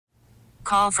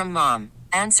Call from mom.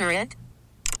 Answer it.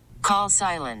 Call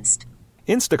silenced.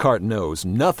 Instacart knows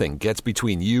nothing gets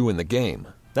between you and the game.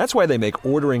 That's why they make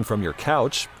ordering from your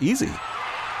couch easy.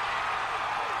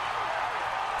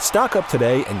 Stock up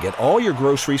today and get all your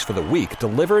groceries for the week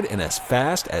delivered in as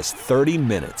fast as 30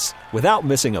 minutes without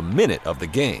missing a minute of the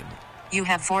game. You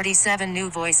have 47 new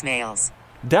voicemails.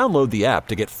 Download the app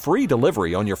to get free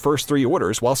delivery on your first 3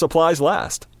 orders while supplies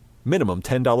last. Minimum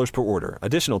 $10 per order.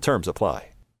 Additional terms apply.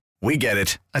 We get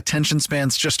it. Attention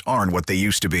spans just aren't what they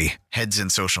used to be. Heads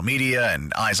in social media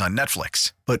and eyes on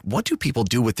Netflix. But what do people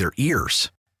do with their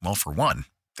ears? Well, for one,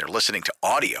 they're listening to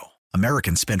audio.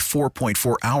 Americans spend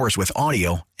 4.4 hours with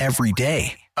audio every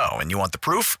day. Oh, and you want the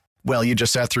proof? Well, you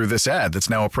just sat through this ad that's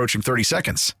now approaching 30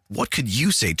 seconds. What could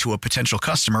you say to a potential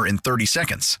customer in 30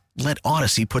 seconds? Let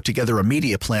Odyssey put together a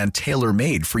media plan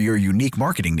tailor-made for your unique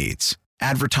marketing needs.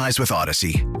 Advertise with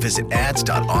Odyssey. Visit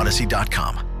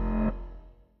ads.odyssey.com.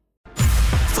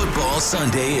 Football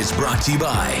Sunday is brought to you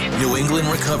by New England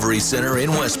Recovery Center in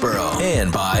Westboro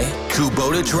and by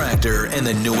Kubota Tractor and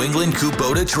the New England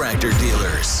Kubota Tractor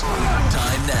Dealers.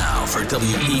 Time now for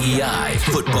WEEI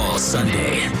Football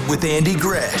Sunday with Andy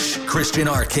Gresch, Christian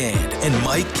Arcand, and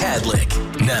Mike Kadlick.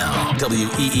 Now,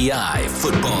 WEEI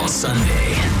Football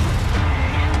Sunday.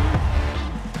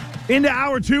 Into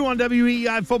hour 2 on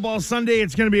WEEI Football Sunday.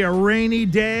 It's going to be a rainy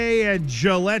day at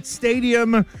Gillette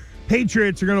Stadium.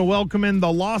 Patriots are going to welcome in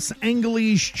the Los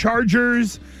Angeles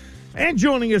Chargers. And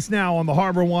joining us now on the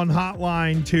Harbor One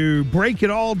hotline to break it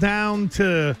all down,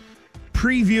 to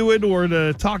preview it, or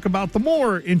to talk about the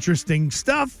more interesting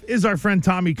stuff is our friend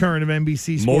Tommy Curran of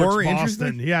NBC Sports More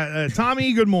Boston. Yeah,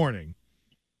 Tommy, good morning.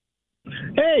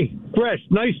 Hey, Gresch,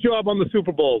 nice job on the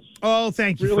Super Bowls. Oh,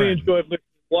 thank you, Really friend. enjoyed it.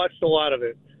 Watched a lot of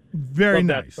it. Very Love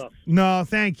nice. that stuff. No,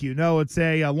 thank you. No, it's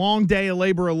a long day, a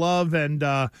labor of love, and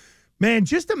man,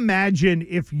 just imagine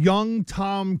if young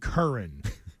Tom Curran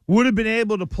would have been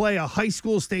able to play a high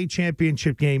school state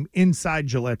championship game inside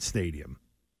Gillette Stadium.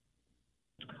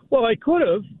 Well, I could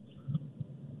have,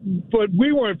 but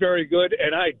we weren't very good,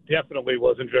 and I definitely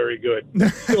wasn't very good.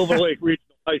 Silver Lake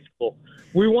Regional High School.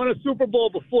 We won a Super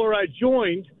Bowl before I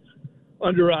joined.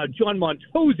 Under John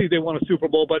Montozzi, they won a Super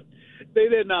Bowl, but they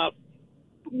then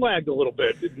lagged a little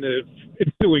bit in the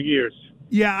ensuing years.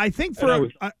 Yeah, I think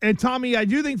and Tommy, I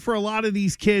do think for a lot of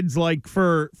these kids, like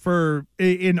for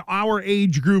in our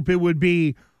age group, it would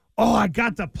be, oh, I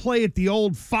got to play at the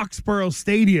old Foxborough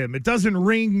Stadium. It doesn't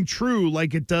ring true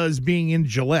like it does being in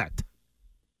Gillette.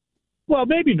 Well,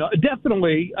 maybe not.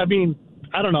 Definitely. I mean,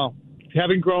 I don't know.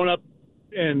 Having grown up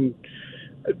and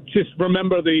just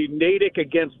remember the Natick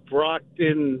against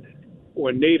Brockton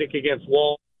or Natick against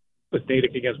Wall. With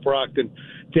Natick against Brockton,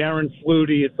 Darren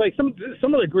Flutie. It's like some of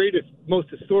the greatest, most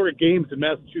historic games in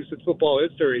Massachusetts football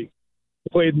history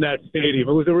played in that stadium.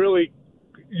 It was a really,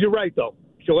 you're right, though.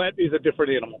 Gillette is a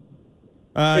different animal.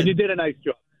 And you did a nice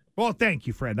job. Well, thank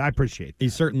you, friend. I appreciate that. He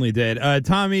certainly did.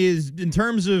 Tommy, is in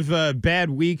terms of bad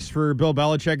weeks for Bill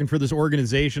Belichick and for this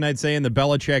organization, I'd say in the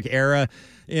Belichick era,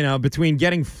 you know, between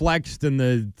getting flexed and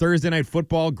the Thursday Night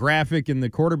Football graphic and the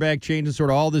quarterback changes, sort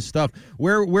of all this stuff,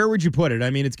 where would you put it? I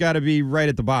mean, it's got to be right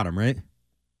at the bottom, right?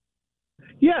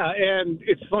 Yeah, and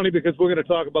it's funny because we're going to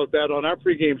talk about that on our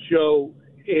pregame show,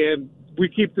 and we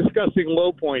keep discussing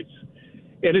low points.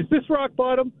 And is this rock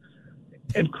bottom?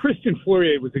 And Christian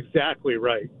Fourier was exactly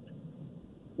right.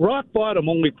 Rock bottom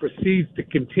only proceeds to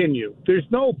continue. There's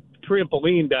no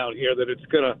trampoline down here that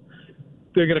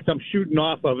they're gonna come shooting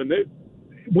off of. And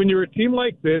when you're a team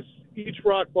like this, each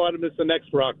rock bottom is the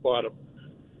next rock bottom.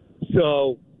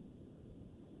 So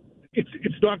it's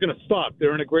not going to stop.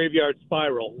 They're in a graveyard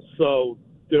spiral. So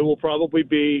there will probably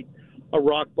be a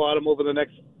rock bottom over the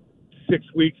next 6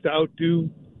 weeks to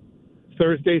outdo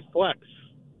Thursday's flex.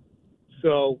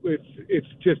 So it's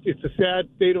a sad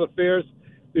state of affairs.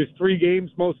 There's 3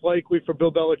 games most likely for Bill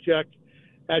Belichick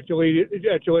at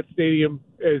Gillette Stadium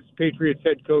as Patriots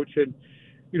head coach. And,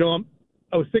 you know,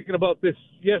 I was thinking about this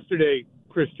yesterday,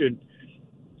 Christian.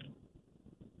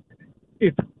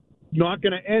 It's not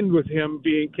going to end with him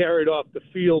being carried off the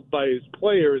field by his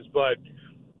players, but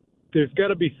there's got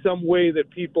to be some way that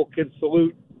people can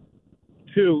salute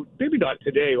to, maybe not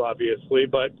today, obviously,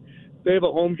 but they have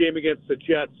a home game against the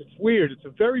Jets. It's weird. It's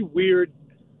a very weird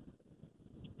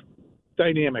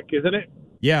dynamic, isn't it?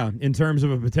 Yeah, in terms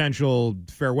of a potential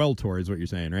farewell tour is what you're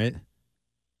saying, right?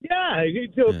 Yeah.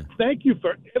 Thank you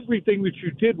for everything that you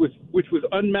did, which was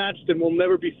unmatched and will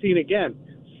never be seen again.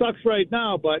 Sucks right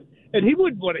now, and he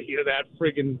wouldn't want to hear that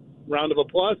friggin' round of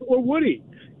applause, or would he?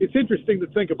 It's interesting to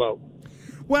think about.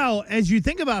 Well, as you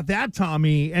think about that,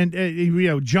 Tommy, and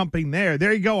jumping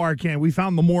there you go, Arcand. We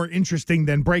found the more interesting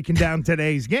than breaking down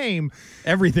today's game.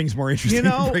 Everything's more interesting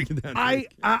than breaking down.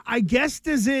 I guess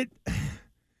does it.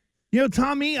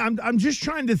 Tommy, I'm just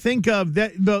trying to think of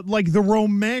that the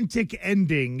romantic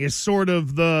ending is sort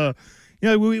of the.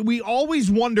 We always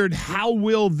wondered how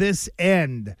will this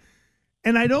end,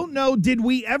 and I don't know. Did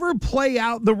we ever play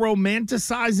out the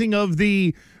romanticizing of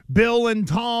the Bill and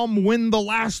Tom win the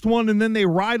last one and then they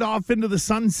ride off into the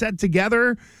sunset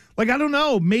together? I don't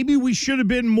know. Maybe we should have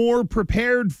been more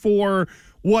prepared for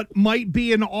what might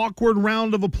be an awkward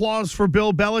round of applause for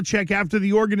Bill Belichick after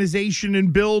the organization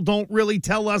and Bill don't really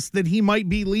tell us that he might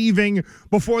be leaving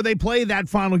before they play that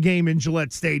final game in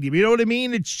Gillette Stadium. You know what I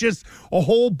mean? It's just a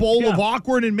whole bowl of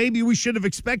awkward, and maybe we should have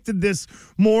expected this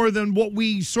more than what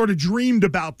we sort of dreamed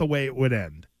about the way it would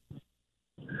end.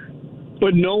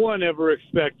 But no one ever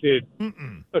expected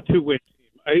a 2-win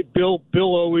team. Bill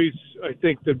always, I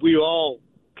think that we all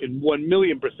can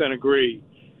 1,000,000% agree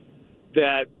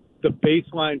that the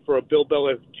baseline for a Bill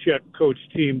Belichick coach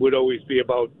team would always be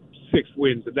about 6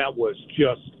 wins, and that was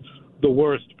just the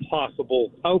worst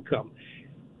possible outcome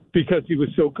because he was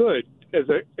so good as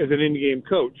an in-game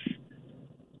coach.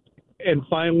 And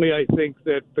finally, I think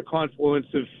that the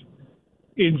confluence of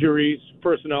injuries,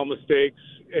 personnel mistakes,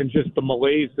 and just the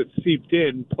malaise that seeped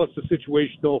in, plus the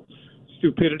situational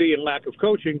stupidity and lack of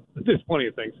coaching, there's plenty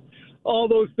of things. All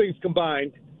those things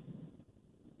combined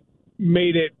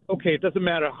made it, okay, it doesn't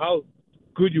matter how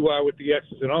good you are with the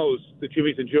X's and O's, the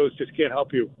Jimmies and Joes just can't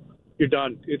help you. You're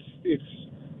done. It's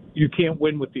you can't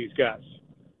win with these guys.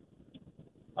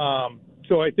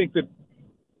 So I think that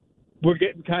we're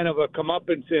getting kind of a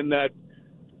comeuppance in that,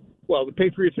 well, the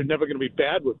Patriots are never going to be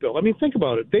bad with Bill. I mean, think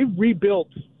about it. They rebuilt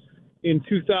in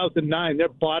 2009. They're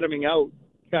bottoming out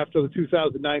after the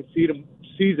 2009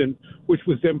 season, which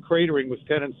was them cratering, was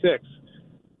 10-6.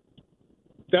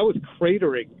 That was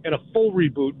cratering, and a full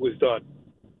reboot was done.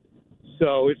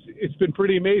 So it's been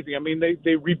pretty amazing. I mean, they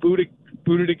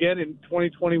booted again in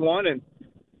 2021, and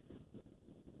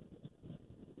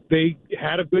they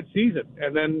had a good season.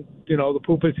 And then, the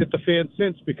poop has hit the fan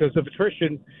since because of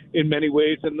attrition in many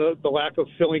ways and the lack of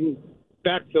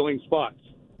backfilling spots.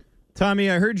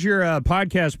 Tommy, I heard your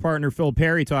podcast partner, Phil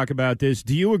Perry, talk about this.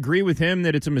 Do you agree with him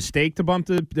that it's a mistake to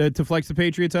flex the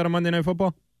Patriots out of Monday Night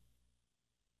Football?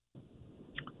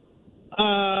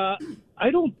 I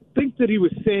don't think that he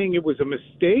was saying it was a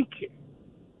mistake.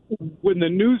 When the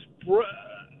news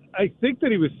I think that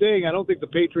he was saying I don't think the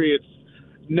Patriots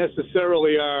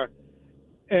necessarily are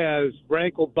as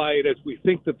rankled by it as we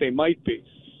think that they might be.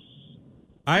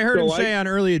 I heard him say on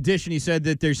Early Edition, he said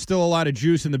that there's still a lot of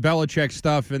juice in the Belichick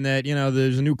stuff and that,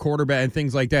 there's a new quarterback and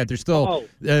things like that. There's still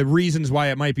reasons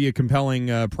why it might be a compelling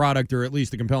product or at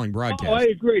least a compelling broadcast. Oh, I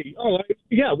agree.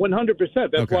 100%.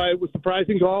 That's why it was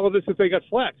surprising to all of us if they got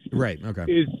flexed. Right, okay.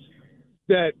 Is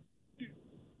that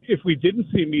if we didn't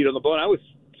see meat on the bone, I was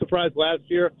surprised last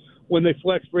year when they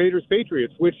flexed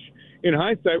Raiders-Patriots, which in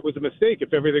hindsight was a mistake.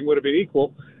 If everything would have been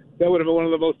equal, that would have been one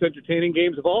of the most entertaining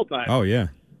games of all time. Oh, yeah.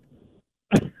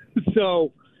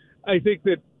 So I think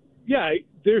that,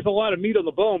 there's a lot of meat on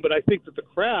the bone, but I think that the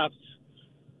Crafts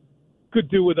could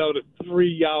do without a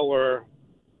 3-hour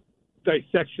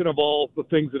dissection of all the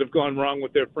things that have gone wrong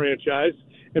with their franchise.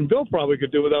 And Bill probably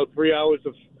could do without 3 hours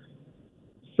of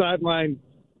sideline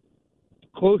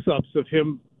close-ups of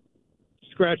him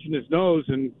scratching his nose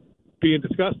and being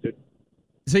disgusted.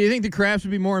 So you think the Crafts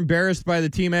would be more embarrassed by the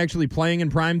team actually playing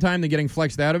in primetime than getting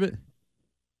flexed out of it?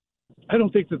 I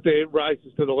don't think that it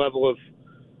rises to the level of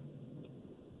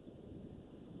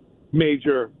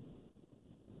major.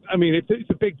 I mean, it's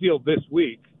a big deal this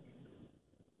week,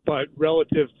 but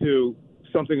relative to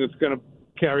something that's going to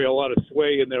carry a lot of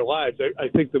sway in their lives, I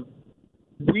think that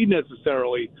we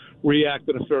necessarily react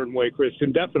in a certain way,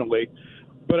 Christian, definitely.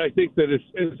 But I think that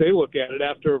as they look at it,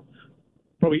 after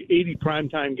probably 80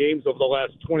 primetime games over the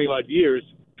last 20-odd years,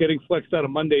 getting flexed out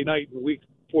of Monday night in Week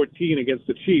 14 against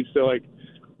the Chiefs, they're like,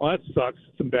 well, that sucks.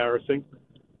 It's embarrassing.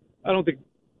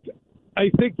 I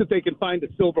think that they can find a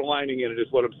silver lining in it is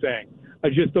what I'm saying. I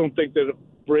just don't think that it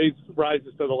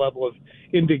rises to the level of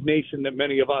indignation that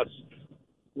many of us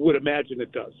would imagine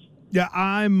it does. Yeah,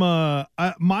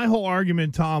 my whole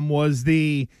argument, Tom, was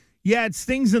it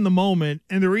stings in the moment,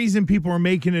 and the reason people are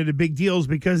making it a big deal is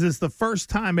because it's the first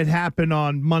time it happened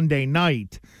on Monday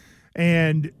night,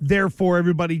 and therefore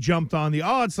everybody jumped on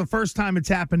it's the first time it's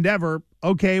happened ever.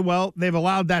 Okay, well, they've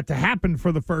allowed that to happen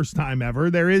for the first time ever.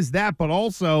 There is that, but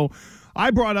also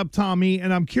I brought up, Tommy,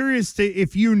 and I'm curious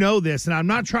if you know this, and I'm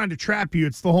not trying to trap you.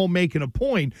 It's the whole making a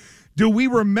point. Do we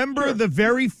remember the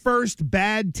very first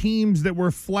bad teams that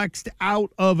were flexed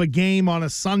out of a game on a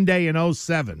Sunday in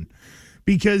 2007?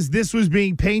 Because this was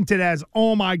being painted as,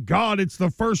 oh, my God, it's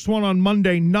the first one on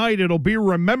Monday night. It'll be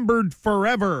remembered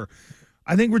forever.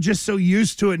 I think we're just so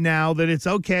used to it now that it's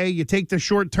okay. You take the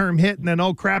short-term hit and then,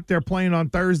 oh, crap, they're playing on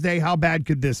Thursday. How bad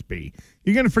could this be?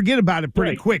 You're going to forget about it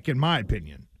pretty quick, in my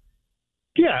opinion.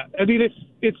 Yeah, I mean,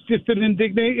 it's just an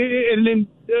indignity, and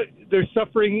there's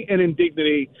suffering and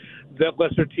indignity that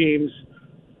lesser teams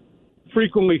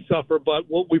frequently suffer, but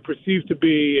what we perceive to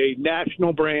be a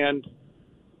national brand,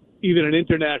 even an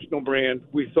international brand,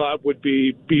 we thought would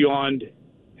be beyond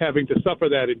having to suffer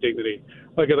that indignity.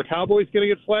 Like, are the Cowboys going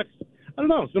to get flexed? I don't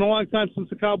know. It's been a long time since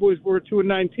the Cowboys were a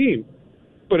 2-9 team.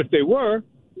 But if they were,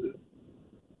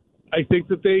 I think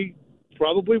that they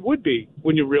probably would be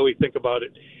when you really think about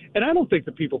it. And I don't think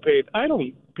the people I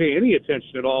don't pay any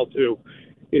attention at all to,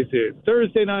 is it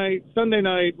Thursday night, Sunday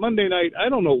night, Monday night? I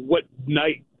don't know what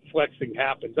night flexing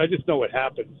happens. I just know it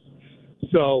happens.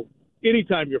 So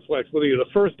anytime you're flexed, whether you're the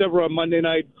first ever on Monday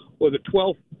night or the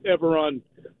 12th ever on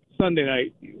Sunday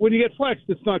night, when you get flexed,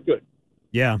 it's not good.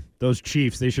 Yeah, those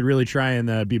Chiefs, they should really try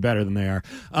and be better than they are.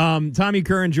 Tommy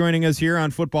Curran joining us here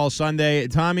on Football Sunday.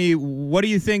 Tommy, what do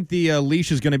you think the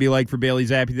leash is going to be like for Bailey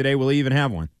Zappi today? Will he even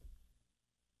have one?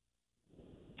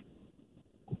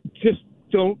 Just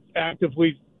don't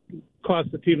actively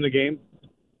cost the team the game.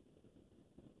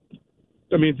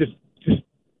 I mean, just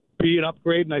be an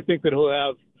upgrade, and I think that he'll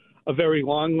have a very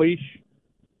long leash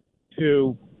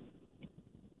to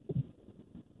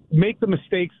make the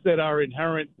mistakes that are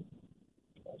inherent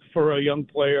for a young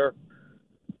player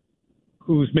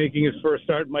who's making his first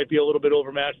start, might be a little bit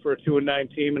overmatched for a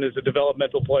 2-9 team and is a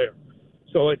developmental player.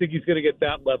 So I think he's going to get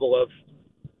that level of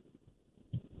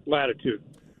latitude.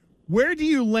 Where do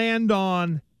you land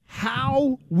on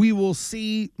how we will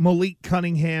see Malik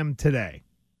Cunningham today?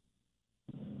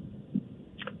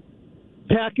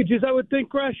 Packages, I would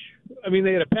think, Gresch. I mean,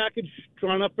 they had a package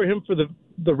drawn up for him for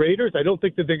the Raiders. I don't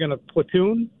think that they're going to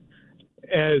platoon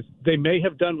as they may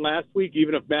have done last week,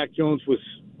 even if Mac Jones was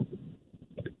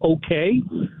okay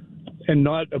and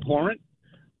not abhorrent.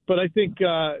 But I think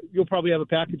you'll probably have a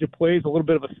package of plays, a little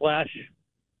bit of a slash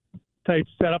type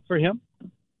setup for him.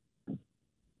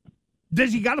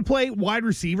 Does he got to play wide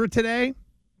receiver today,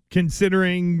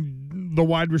 considering the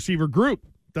wide receiver group?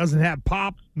 Doesn't have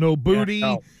pop, no booty,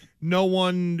 no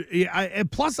one.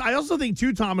 Plus, I also think,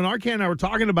 too, Tom and Arcand and I were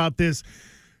talking about this.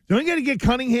 Don't you got to get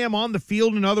Cunningham on the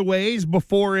field in other ways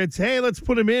before it's, hey, let's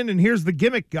put him in, and here's the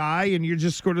gimmick guy, and you're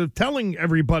just sort of telling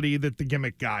everybody that the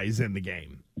gimmick guy is in the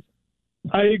game?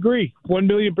 I agree,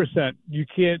 1,000,000%. You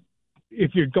can't,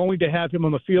 if you're going to have him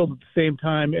on the field at the same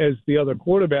time as the other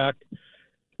quarterback,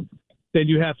 then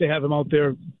you have to have him out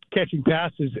there catching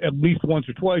passes at least once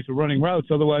or twice or running routes.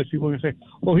 Otherwise, people are going to say,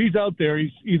 well, he's out there.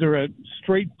 He's either a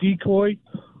straight decoy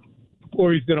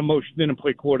or he's going to motion in and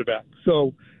play quarterback.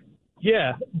 So,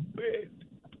 yeah,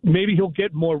 maybe he'll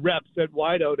get more reps at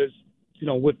wideout as, you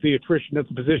know, with the attrition at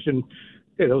the position.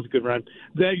 Hey, that was a good run.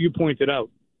 That you pointed out.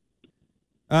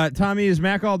 Tommy, is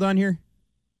Mac all done here?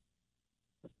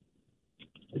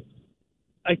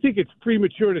 I think it's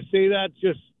premature to say that,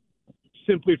 just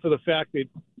simply for the fact that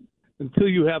until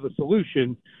you have a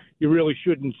solution, you really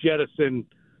shouldn't jettison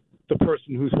the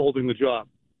person who's holding the job.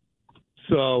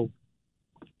 So,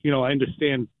 you know, I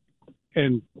understand,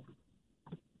 and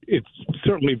it's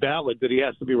certainly valid that he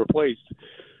has to be replaced,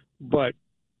 but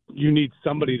you need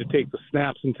somebody to take the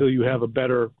snaps until you have a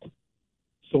better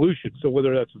solution. So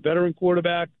whether that's a veteran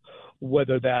quarterback,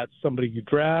 whether that's somebody you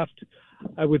draft,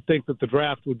 I would think that the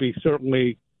draft would be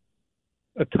certainly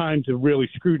a time to really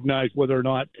scrutinize whether or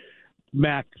not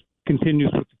Mac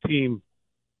continues with the team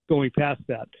going past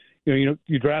that. You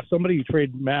draft somebody, you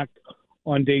trade Mac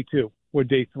on day 2 or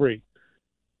day 3.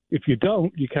 If you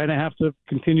don't, you kind of have to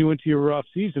continue into your off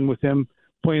season with him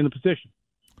playing the position.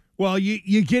 Well,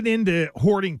 you get into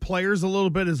hoarding players a little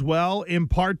bit as well, in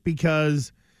part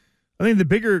because I think the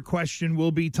bigger question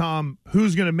will be, Tom,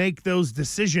 who's going to make those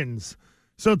decisions?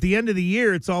 So at the end of the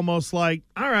year, it's almost like,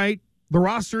 all right, the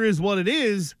roster is what it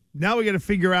is. Now we got to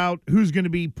figure out who's going to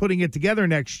be putting it together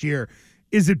next year.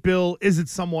 Is it Bill? Is it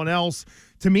someone else?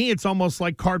 To me, it's almost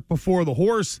like cart before the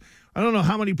horse. I don't know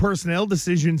how many personnel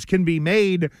decisions can be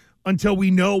made until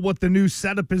we know what the new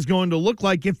setup is going to look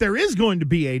like, if there is going to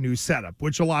be a new setup,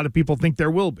 which a lot of people think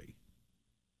there will be.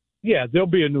 Yeah, there'll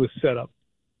be a new setup.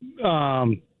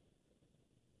 There's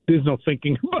no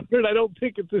thinking about it. I don't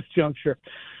think at this juncture.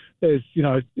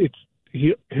 It'll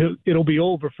be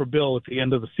over for Bill at the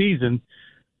end of the season,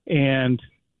 and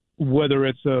whether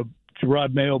it's a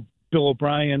Gerard Mayo, Bill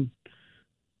O'Brien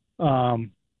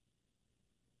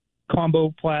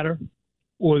combo platter,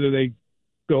 or whether they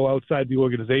go outside the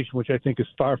organization, which I think is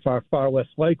far, far, far less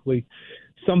likely.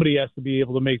 Somebody has to be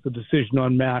able to make the decision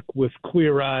on Mac with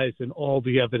clear eyes and all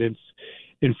the evidence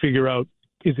and figure out,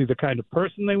 is he the kind of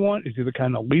person they want? Is he the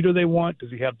kind of leader they want?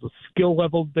 Does he have the skill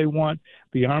level they want,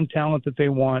 the arm talent that they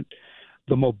want,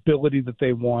 the mobility that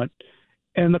they want,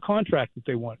 and the contract that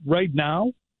they want? Right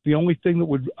now, the only thing that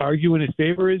would argue in his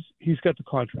favor is he's got the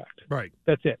contract. Right.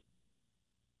 That's it.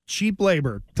 Cheap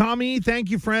labor. Tommy,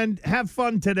 thank you, friend. Have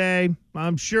fun today.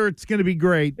 I'm sure it's going to be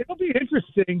great. It'll be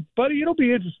interesting, buddy. It'll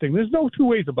be interesting. There's no two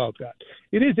ways about that.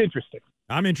 It is interesting.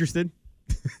 I'm interested.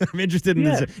 I'm interested in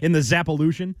the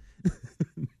Zappolution.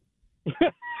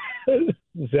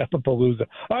 Zappapalooza.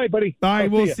 All right, buddy. All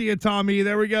right, we'll see you, Tommy.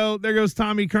 There we go. There goes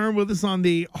Tommy Curran with us on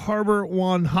the Harbor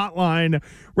One hotline.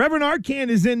 Reverend Arcand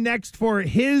is in next for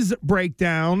his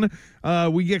breakdown.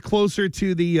 We get closer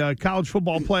to the college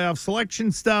football playoff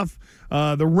selection stuff.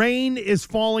 The rain is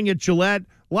falling at Gillette.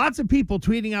 Lots of people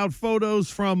tweeting out photos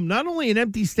from not only an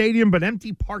empty stadium, but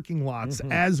empty parking lots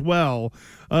as well.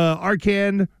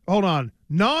 Arcand, hold on.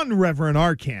 Non-Reverend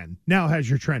Arcand now has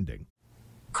your trending.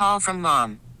 Call from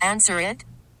mom. Answer it.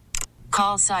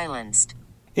 Call silenced.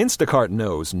 Instacart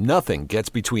knows nothing gets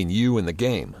between you and the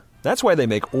game. That's why they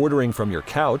make ordering from your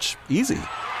couch easy.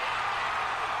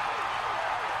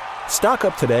 Stock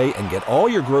up today and get all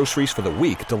your groceries for the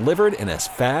week delivered in as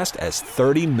fast as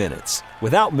 30 minutes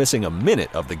without missing a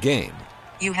minute of the game.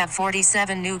 You have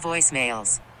 47 new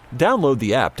voicemails. Download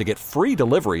the app to get free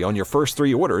delivery on your first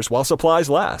 3 orders while supplies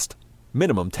last.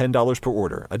 Minimum $10 per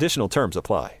order. Additional terms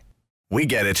apply. We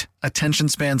get it. Attention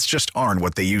spans just aren't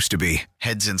what they used to be.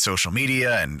 Heads in social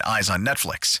media and eyes on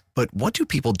Netflix. But what do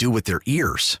people do with their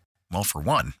ears? Well, for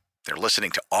one, they're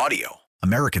listening to audio.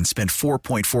 Americans spend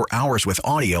 4.4 hours with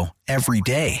audio every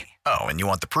day. Oh, and you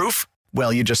want the proof?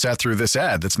 Well, you just sat through this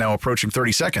ad that's now approaching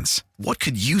 30 seconds. What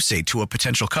could you say to a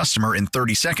potential customer in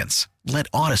 30 seconds? Let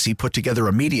Odyssey put together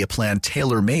a media plan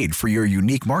tailor-made for your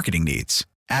unique marketing needs.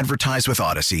 Advertise with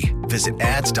Odyssey. Visit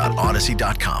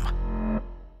ads.odyssey.com.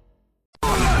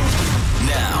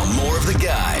 Now, more of the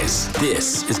guys.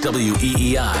 This is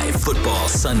WEEI Football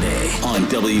Sunday on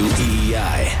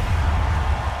WEEI.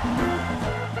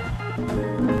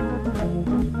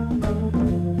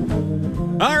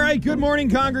 All right, good morning,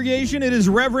 congregation. It is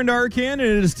Reverend Arcand, and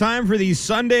it is time for the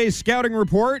Sunday Scouting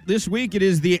Report. This week it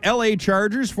is the LA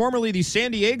Chargers, formerly the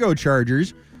San Diego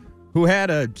Chargers, who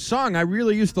had a song I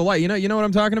really used to like. You know what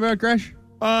I'm talking about, Gresch?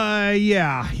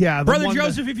 Yeah. Brother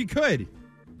Joseph, if you could.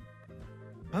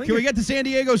 Can we get the San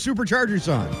Diego Supercharger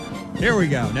song? Here we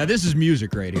go. Now, this is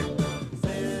music right here.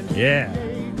 Yeah.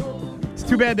 It's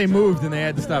too bad they moved and they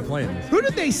had to stop playing this. Who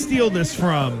did they steal this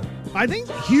from? I think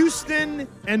Houston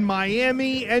and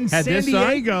Miami and Had San this song?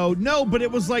 Diego. No, but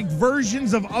it was like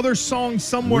versions of other songs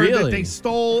somewhere that Really? they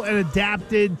stole and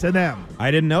adapted to them.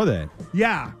 I didn't know that.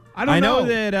 Yeah. I know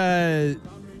that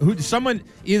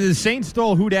either the Saints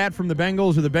stole Who Dat from the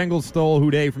Bengals or the Bengals stole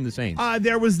Who Dey from the Saints.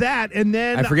 There was that, and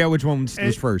then I forget which one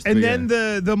was first. And but then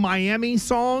yeah. the Miami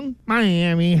song,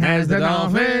 Miami has the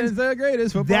Dolphins. the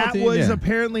greatest football That team. was Yeah.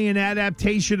 apparently an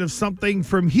adaptation of something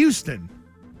from Houston.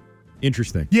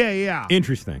 Interesting. Yeah.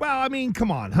 Interesting. Well, I mean,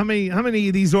 come on. How many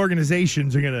of these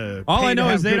organizations are going to All I know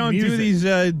is they don't music? do these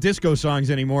disco songs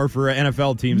anymore for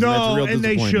NFL teams. No, and that's a real and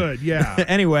they disappointment. should, yeah.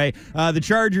 Anyway, the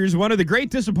Chargers, one of the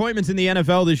great disappointments in the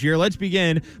NFL this year. Let's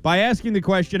begin by asking the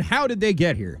question, how did they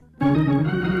get here?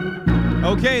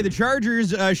 Okay, the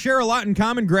Chargers share a lot in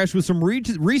common, Gresch, with some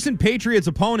recent Patriots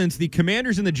opponents, the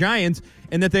Commanders and the Giants,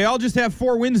 and that they all just have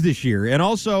 4 wins this year. And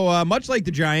also, much like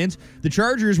the Giants, the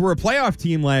Chargers were a playoff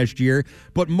team last year,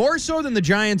 but more so than the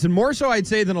Giants, and more so, I'd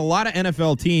say, than a lot of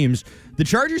NFL teams, the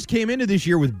Chargers came into this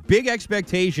year with big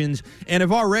expectations and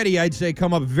have already, I'd say,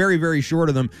 come up very, very short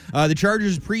of them. The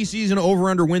Chargers' preseason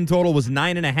over-under win total was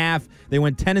 9.5. They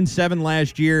went 10-7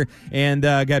 last year and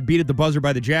got beat at the buzzer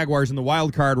by the Jaguars in the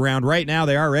wild card round. Right now,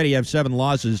 they already have 7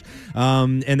 losses,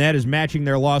 and that is matching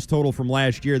their loss total from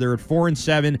last year. They're at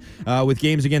 4-7 with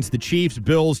games against the Chiefs,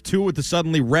 Bills, 2 with the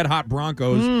suddenly red-hot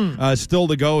Broncos still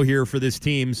to go here for this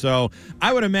team. So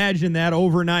I would imagine that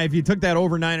over 9, if you took that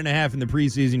over 9.5 in the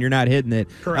preseason, you're not hitting hitting it.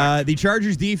 Correct. The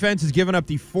Chargers defense has given up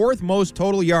the 4th most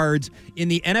total yards in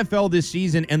the NFL this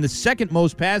season and the 2nd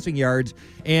most passing yards.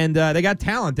 And they got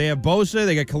talent. They have Bosa.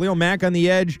 They got Khalil Mack on the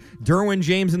edge. Derwin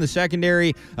James in the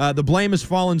secondary. The blame has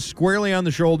fallen squarely on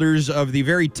the shoulders of the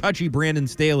very touchy Brandon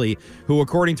Staley, who,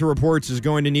 according to reports, is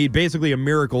going to need basically a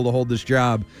miracle to hold this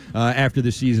job after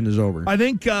the season is over. I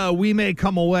think we may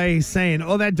come away saying,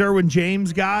 oh, that Derwin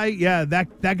James guy, yeah,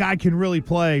 that guy can really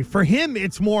play. For him,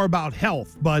 it's more about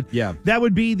health, but that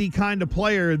would be the kind of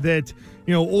player that,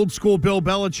 you know, old school Bill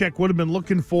Belichick would have been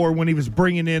looking for when he was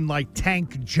bringing in like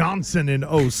Tank Johnson in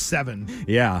 2007.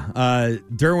 Yeah.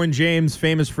 Derwin James,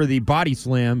 famous for the body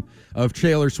slam of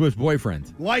Taylor Swift's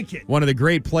boyfriend. Like it. One of the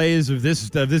great plays of this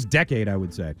decade, I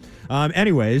would say.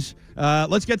 Anyways,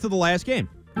 let's get to the last game.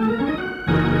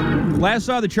 Last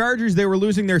saw the Chargers, they were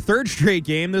losing their 3rd straight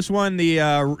game. This one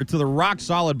to the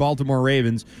rock-solid Baltimore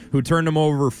Ravens, who turned them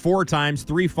over 4 times,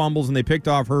 3 fumbles, and they picked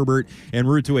off Herbert en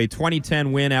route to a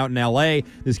 2010 win out in L.A.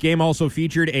 This game also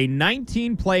featured a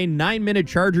 19-play, 9-minute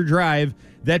Charger drive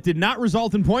that did not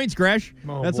result in points, Gresch.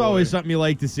 That's always something you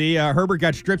like to see. Herbert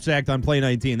got strip-sacked on play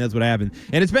 19. That's what happened.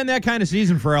 And it's been that kind of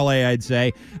season for L.A., I'd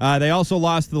say. They also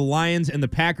lost to the Lions and the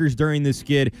Packers during this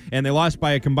skid, and they lost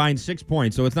by a combined 6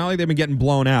 points. So it's not like they've been getting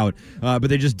blown out, but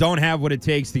they just don't have what it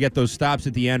takes to get those stops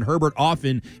at the end. Herbert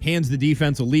often hands the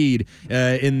defense a lead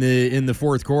in the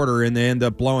 4th quarter, and they end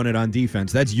up blowing it on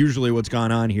defense. That's usually what's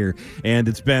gone on here, and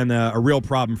it's been a real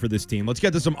problem for this team. Let's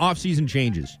get to some offseason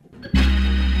changes.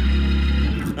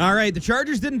 All right, the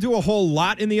Chargers didn't do a whole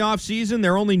lot in the offseason.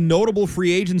 Their only notable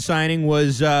free agent signing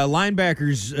was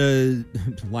Vikings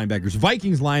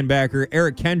linebacker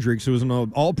Eric Kendricks, who was an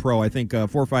All-Pro, I think, 4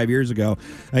 or 5 years ago.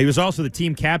 He was also the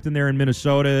team captain there in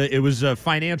Minnesota. It was a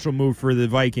financial move for the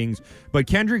Vikings. But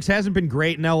Kendricks hasn't been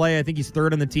great in L.A. I think he's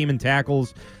 3rd on the team in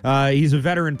tackles. He's a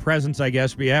veteran presence, I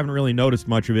guess, but you haven't really noticed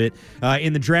much of it.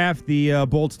 In the draft, the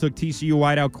Bolts took TCU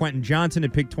wideout Quentin Johnson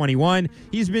at pick 21.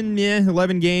 He's been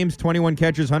 11 games, 21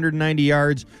 catches, 190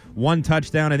 yards, 1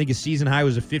 touchdown. I think his season high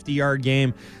was a 50-yard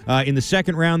game. In the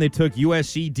 2nd round, they took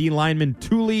USC D lineman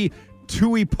Tui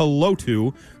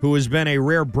Pelotu, who has been a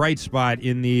rare bright spot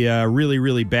in the really,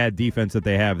 really bad defense that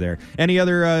they have there. Any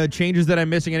other changes that I'm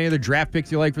missing? Any other draft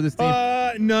picks you like for this team?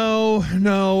 No.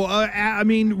 I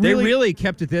mean, they really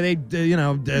kept it there.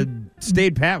 They,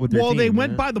 stayed pat with their team. Well, they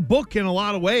went by the book in a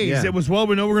lot of ways. Yeah. It was, we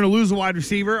know we're going to lose a wide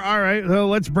receiver. All right, well,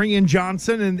 let's bring in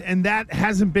Johnson, and that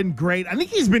hasn't been great. I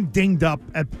think he's been dinged up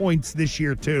at points this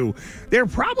year, too. There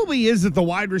probably is at the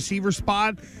wide receiver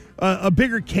spot a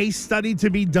bigger case study to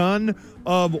be done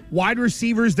of wide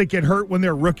receivers that get hurt when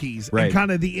they're rookies and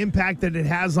kind of the impact that it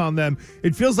has on them.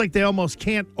 It feels like they almost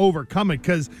can't overcome it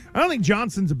because I don't think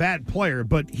Johnson's a bad player,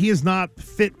 but he has not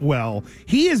fit well.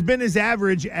 He has been as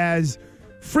average as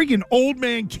freaking old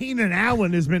man Keenan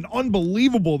Allen has been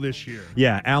unbelievable this year.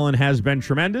 Yeah, Allen has been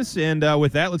tremendous. And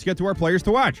with that, let's get to our players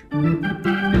to watch.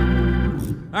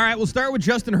 All right, we'll start with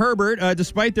Justin Herbert.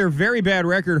 Despite their very bad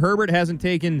record, Herbert hasn't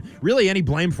taken really any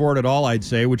blame for it at all, I'd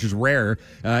say, which is rare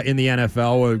in the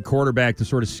NFL, a quarterback to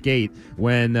sort of skate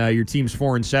when your team's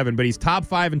 4-7. But he's top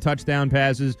 5 in touchdown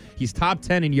passes. He's top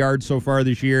 10 in yards so far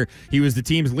this year. He was the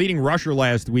team's leading rusher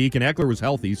last week, and Eckler was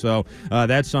healthy, so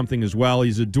that's something as well.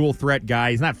 He's a dual threat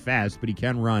guy. He's not fast, but he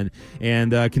can run,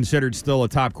 and considered still a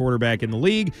top quarterback in the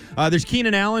league. There's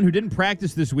Keenan Allen, who didn't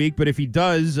practice this week, but if he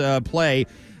does play,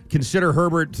 consider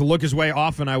Herbert to look his way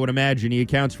often, I would imagine. He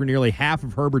accounts for nearly half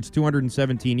of Herbert's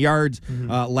 217 yards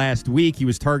last week. He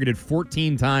was targeted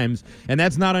 14 times, and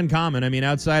that's not uncommon. I mean,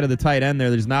 outside of the tight end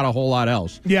there's not a whole lot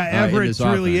else. Yeah, Everett's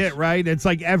really it, right? It's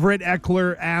like Everett,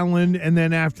 Eckler, Allen, and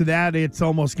then after that, it's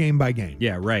almost game by game.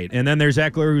 Yeah, right. And then there's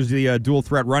Eckler, who's the dual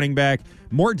threat running back.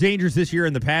 More dangerous this year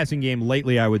in the passing game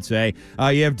lately, I would say.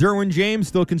 You have Derwin James,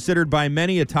 still considered by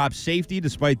many a top safety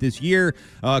despite this year.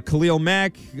 Khalil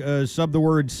Mack, sub the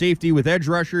word safety with edge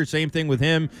rusher. Same thing with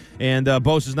him. And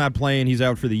Bosa's not playing. He's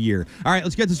out for the year. All right,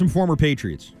 let's get to some former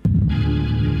Patriots.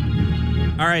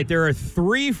 All right, there are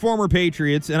 3 former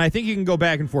Patriots, and I think you can go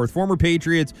back and forth. Former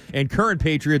Patriots and current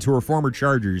Patriots who are former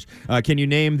Chargers. Can you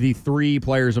name the 3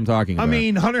 players I'm talking about? I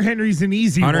mean, Hunter Henry's an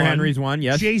easy one. Hunter Henry's one,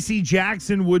 yes. J.C.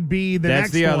 Jackson would be the next one.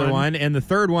 That's the other one. And the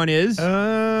third one is? For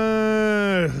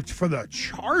the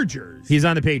Chargers. He's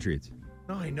on the Patriots.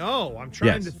 No, I know. I'm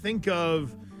trying to think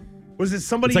of... Was it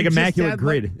somebody? It's like immaculate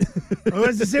grid. I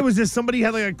was to say, was this somebody who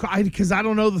had like a... Because I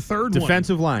don't know the third one.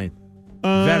 Defensive line.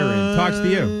 Veteran. Talks to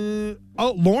you.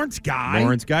 Oh, Lawrence Guy.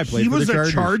 Lawrence Guy played he for the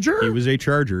Chargers. He was a Charger? He was a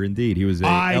Charger, indeed. He was a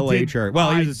L.A. Charger.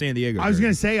 Well, he was a San Diego Charger. I was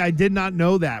going to say, I did not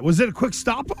know that. Was it a quick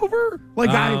stopover? Hold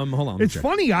on. It's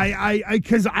funny.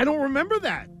 Because I don't remember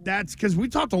that. That's because we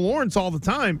talk to Lawrence all the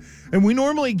time, and we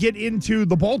normally get into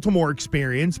the Baltimore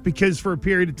experience because for a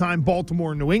period of time,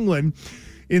 Baltimore and New England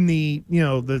in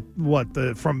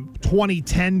from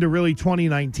 2010 to really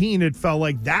 2019, it felt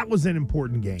like that was an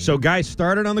important game. So Guy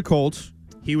started on the Colts.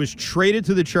 He was traded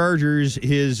to the Chargers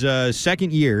his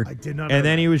second year. I did not know And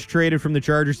then that. he was traded from the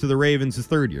Chargers to the Ravens his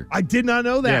third year. I did not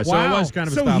know that. Yeah, so wow. it was kind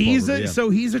of a stopover. So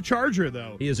he's a Charger,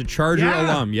 though. He is a Charger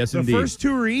alum, yes, indeed. The first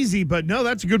two are easy, but no,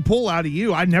 that's a good pull out of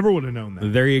you. I never would have known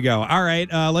that. There you go. All right,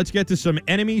 let's get to some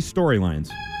enemy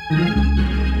storylines.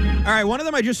 All right, one of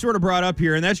them I just sort of brought up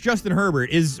here, and that's Justin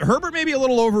Herbert. Is Herbert maybe a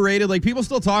little overrated? Like, people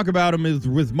still talk about him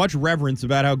with much reverence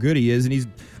about how good he is, and he's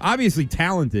obviously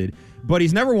talented, but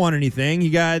he's never won anything. He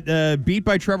got beat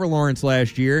by Trevor Lawrence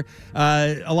last year.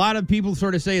 A lot of people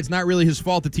sort of say it's not really his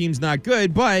fault the team's not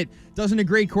good, but doesn't a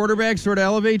great quarterback sort of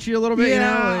elevate you a little bit?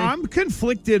 Yeah, I'm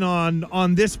conflicted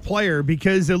on this player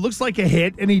because it looks like a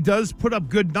hit, and he does put up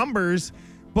good numbers.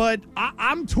 But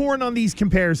I'm torn on these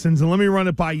comparisons, and let me run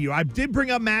it by you. I did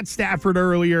bring up Matt Stafford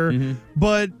earlier,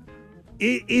 but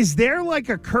is there like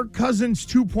a Kirk Cousins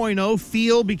 2.0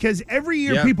 feel? Because every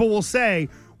year people will say,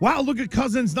 wow, look at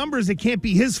Cousins' numbers. It can't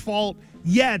be his fault.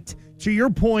 Yet, to your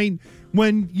point,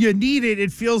 when you need it, it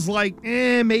feels like,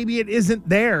 maybe it isn't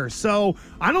there. So,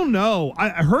 I don't know.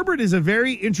 Herbert is a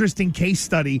very interesting case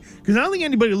study because I don't think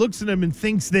anybody looks at him and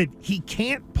thinks that he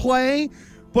can't play,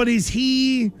 but is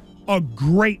he a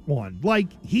great one? Like,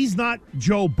 he's not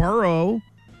Joe Burrow,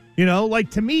 like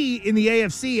to me in the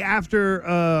AFC after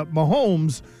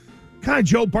Mahomes, kind of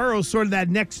Joe Burrow's sort of that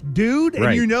next dude, and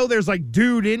right. There's like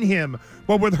dude in him.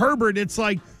 But with Herbert, it's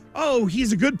like, oh,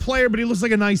 he's a good player, but he looks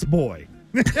like a nice boy.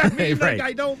 I mean, right.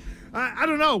 I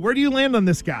don't know. Where do you land on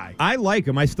this guy? I like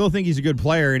him. I still think he's a good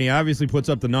player, and he obviously puts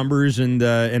up the numbers and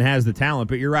has the talent.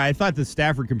 But you're right. I thought the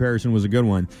Stafford comparison was a good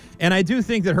one, and I do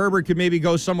think that Herbert could maybe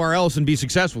go somewhere else and be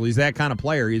successful. He's that kind of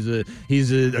player. He's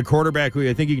a quarterback who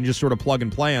I think you can just sort of plug and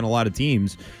play on a lot of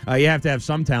teams. You have to have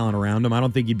some talent around him. I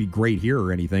don't think he'd be great here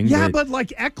or anything. Yeah, but like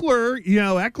Eckler,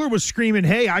 Eckler was screaming,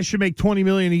 "Hey, I should make $20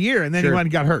 million a year," and then he went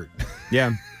and got hurt.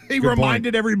 Yeah. He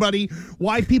reminded everybody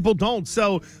why people don't.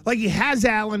 So, like, he has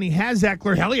Allen, he has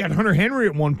Eckler. Hell, he had Hunter Henry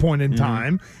at one point in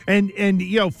time. And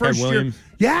first year.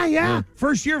 Yeah.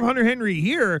 First year of Hunter Henry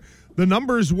here, the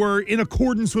numbers were in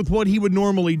accordance with what he would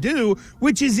normally do,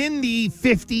 which is in the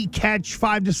 50 catch,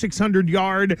 500 to 600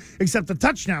 yard, except the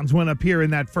touchdowns went up here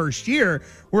in that first year.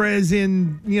 Whereas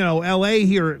in, L.A.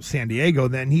 here, San Diego,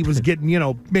 then he was getting,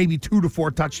 maybe 2 to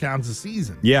 4 touchdowns a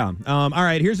season. Yeah. All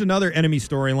right, here's another enemy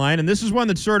storyline, and this is one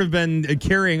that's sort of been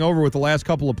carrying over with the last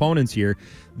couple opponents here.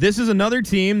 This is another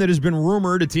team that has been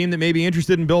rumored, a team that may be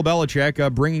interested in Bill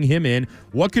Belichick, bringing him in.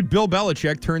 What could Bill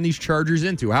Belichick turn these Chargers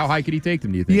into? How high could he take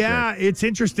them, do you think? Yeah, it's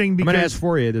interesting because... I'm going to ask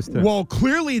for you this time. Well,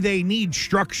 clearly they need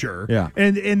structure. Yeah.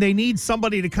 And they need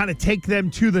somebody to kind of take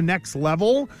them to the next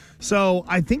level. So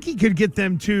I think he could get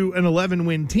them to an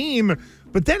 11-win team.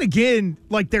 But then again,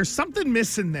 like, there's something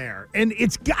missing there. And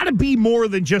it's got to be more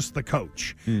than just the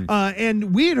coach.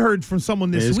 And we had heard from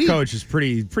someone this week. His coach is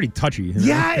pretty touchy.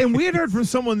 Yeah, and we had heard from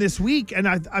someone this week, and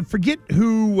I forget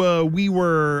who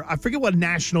I forget what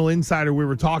national insider we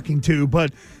were talking to,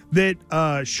 but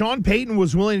that Sean Payton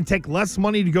was willing to take less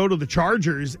money to go to the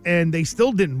Chargers, and they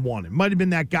still didn't want him. Might have been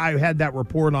that guy who had that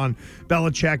report on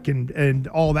Belichick and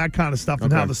all that kind of stuff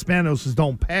and how the Spanoses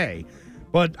don't pay.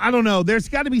 But I don't know. There's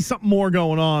got to be something more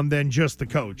going on than just the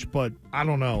coach. But I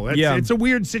don't know. It's a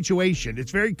weird situation.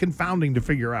 It's very confounding to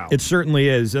figure out. It certainly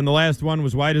is. And the last one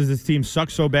was, why does this team suck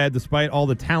so bad despite all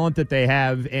the talent that they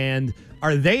have? And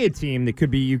are they a team that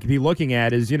you could be looking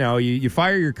at as, you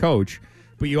fire your coach,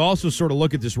 but you also sort of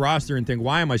look at this roster and think,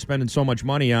 why am I spending so much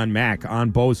money on Mac,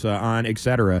 on Bosa, on et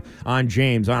cetera, on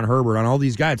James, on Herbert, on all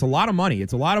these guys? It's a lot of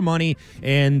money.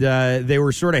 And they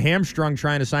were sort of hamstrung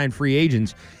trying to sign free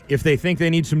agents. If they think they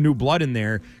need some new blood in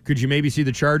there, could you maybe see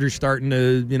the Chargers starting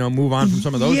to, move on from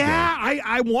some of those guys? Yeah,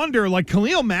 I wonder. Like,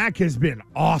 Khalil Mack has been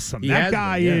awesome.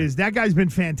 That guy's been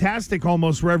fantastic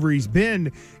almost wherever he's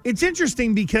been. It's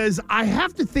interesting because I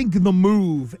have to think the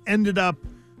move ended up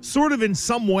sort of in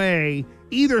some way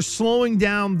either slowing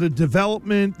down the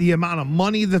development, the amount of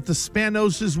money that the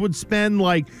Spanoses would spend.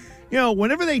 Like,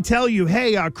 whenever they tell you,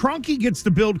 hey, Kroenke gets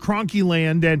to build Kroenke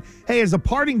Land, and hey, as a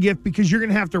parting gift, because you're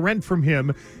going to have to rent from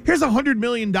him, here's $100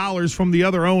 million from the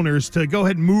other owners to go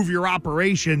ahead and move your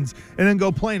operations and then go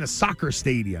play in a soccer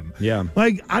stadium. Yeah.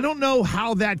 Like, I don't know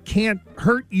how that can't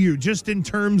hurt you just in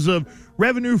terms of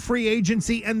revenue, free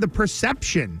agency, and the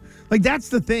perception. Like, that's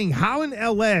the thing. How in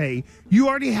L.A. you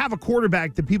already have a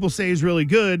quarterback that people say is really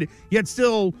good, yet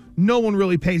still no one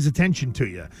really pays attention to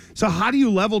you. So how do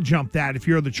you level jump that if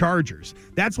you're the Chargers?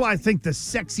 That's why I think the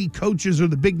sexy coaches or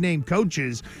the big-name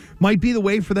coaches might be the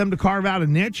way for them to carve out a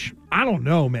niche. I don't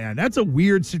know, man. That's a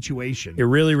weird situation. It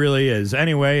really, really is.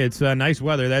 Anyway, it's nice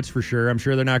weather, that's for sure. I'm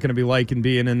sure they're not going to be liking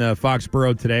being in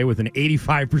Foxborough today with an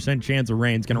 85% chance of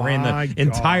rain. It's going to rain the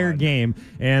entire game.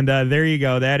 And there you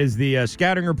go. That is the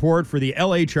scouting report for the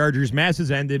L.A. Chargers. Mass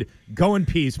has ended. Go in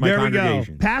peace, my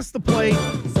congregation. We go. Pass the plate.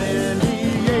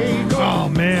 Oh,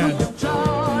 man.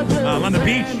 On the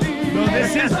beach. No,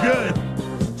 this is good.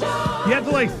 You have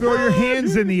to throw your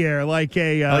hands in the air like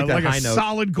a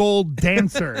solid gold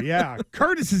dancer. Yeah,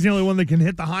 Curtis is the only one that can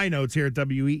hit the high notes here at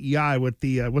WEEI with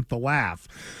the laugh.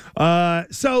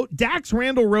 So Dax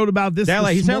Randall wrote about this.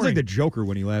 He sounds like the Joker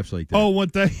when he laughs like that. Oh,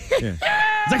 what the? Yeah.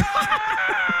 It's like,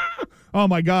 oh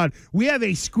my God, we have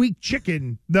a squeak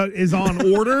chicken that is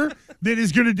on order that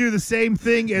is going to do the same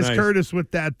thing as Curtis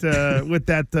with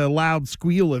that loud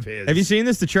squeal of his. Have you seen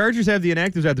this? The Chargers have the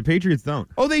inactives out. The Patriots don't.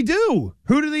 Oh, they do.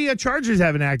 Who do the Chargers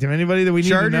have inactive? Anybody that we need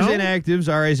to know? Chargers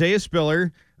inactives are Isaiah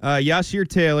Spiller, Yasir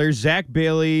Taylor, Zach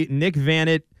Bailey, Nick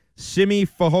Vannett, Simi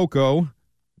Fehoko,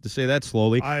 to say that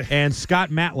slowly, and Scott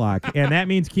Matlock. And that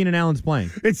means Keenan Allen's playing.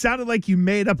 It sounded like you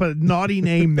made up a naughty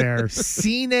name there.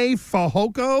 Sine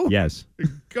Fehoko? Yes.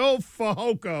 Go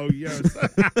Fehoko, yes.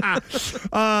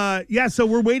 Yeah, so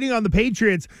we're waiting on the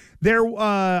Patriots.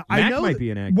 I know might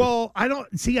be inactive. Well, I don't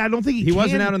think he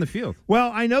wasn't out on the field.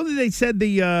 Well, I know that they said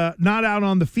the not out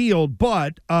on the field,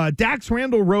 but Dax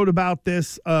Randall wrote about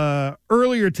this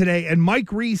earlier today, and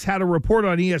Mike Reese had a report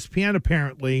on ESPN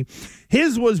apparently.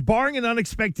 His was barring an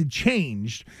unexpected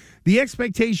change. The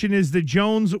expectation is that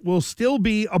Jones will still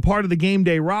be a part of the game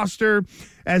day roster,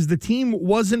 as the team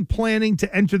wasn't planning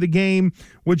to enter the game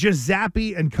with just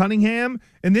Zappe and Cunningham.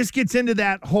 And this gets into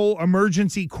that whole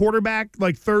emergency quarterback,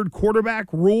 third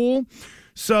quarterback rule.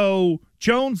 So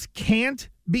Jones can't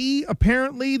be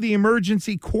apparently the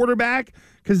emergency quarterback,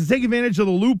 because to take advantage of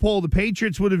the loophole, the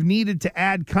Patriots would have needed to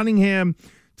add Cunningham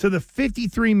to the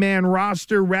 53-man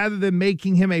roster rather than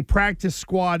making him a practice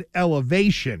squad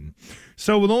elevation.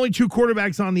 So with only 2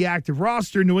 quarterbacks on the active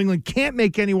roster, New England can't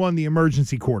make anyone the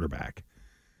emergency quarterback.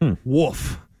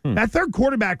 Woof. That third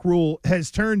quarterback rule has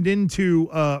turned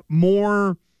into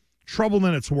more trouble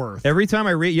than it's worth. Every time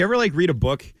I read, you ever read a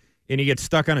book and you get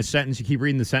stuck on a sentence, you keep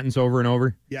reading the sentence over and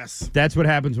over? Yes. That's what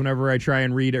happens whenever I try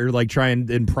and read or try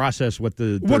and process what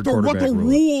the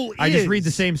rule is. I just read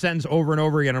the same sentence over and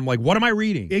over again. I'm like, what am I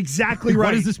reading? Exactly right.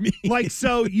 What does this mean?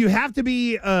 So you have to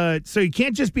be, so you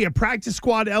can't just be a practice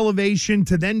squad elevation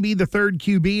to then be the third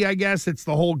QB, I guess. It's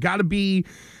the whole got to be,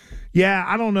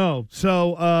 I don't know.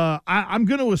 So I'm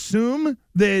going to assume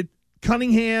that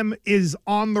Cunningham is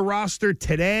on the roster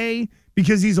today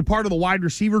because he's a part of the wide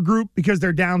receiver group, because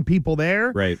they're down people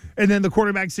there. Right. And then the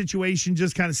quarterback situation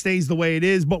just kind of stays the way it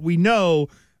is. But we know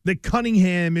that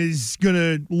Cunningham is going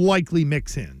to likely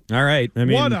mix in. All right. I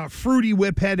mean, what a fruity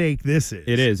whip headache this is.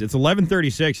 It is. It's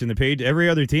 11:36, and every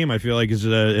other team I feel like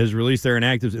has released their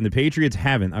inactives, and the Patriots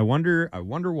haven't. I wonder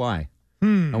why.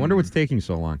 I wonder what's taking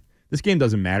so long. This game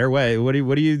doesn't matter. What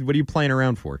are you playing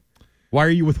around for? Why are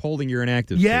you withholding your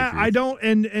inactives? Yeah, Patriots? I don't.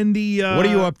 And the what are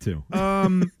you up to?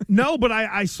 No, but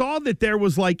I saw that there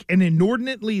was an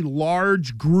inordinately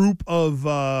large group of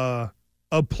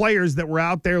players that were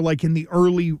out there in the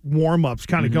early warm-ups,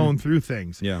 kind of going through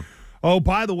things. Yeah. Oh,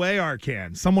 by the way,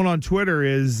 Arcand, someone on Twitter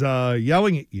is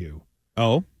yelling at you.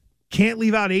 Oh. Can't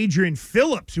leave out Adrian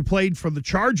Phillips, who played for the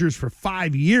Chargers for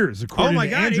 5 years, according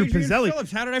to Andrew Adrian Pizzelli.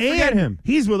 Phillips. How did I forget him?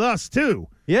 He's with us, too.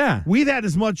 Yeah. We've had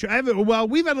we've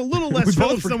had a little less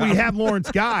Phillips than we have Lawrence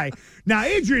Guy. Now,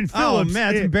 Adrian Phillips. Oh,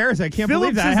 man, it's embarrassing. I can't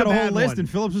believe that. I had a whole list, and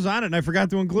Phillips was on it, and I forgot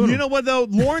to include him. You know what, though?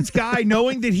 Lawrence Guy,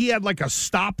 knowing that he had a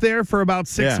stop there for about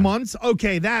 6 months,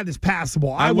 okay, that is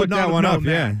passable. I would not have known that.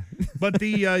 Yeah. But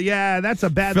that's a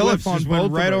bad Phillips on just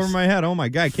both went right of us. over my head. Oh, my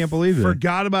God, I can't believe it.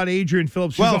 Forgot about Adrian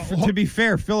Phillips. Well, to be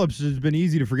fair, Phillips has been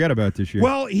easy to forget about this year.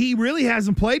 Well, he really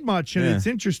hasn't played much, and it's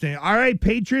interesting. All right,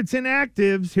 Patriots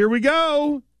inactives. Here we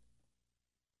go.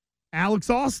 Alex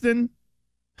Austin,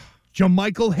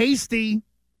 JaMychal Hasty,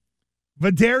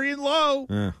 Vadarian Lowe,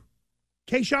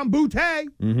 Keyshawn Boutte,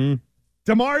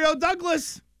 Demario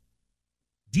Douglas,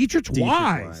 Dietrich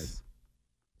Wise.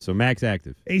 So Max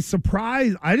active. A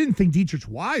surprise. I didn't think Dietrich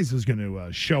Wise was going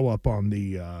to show up on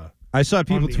the I saw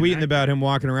people tweeting about him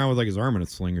walking around with his arm in a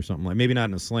sling or something. Maybe not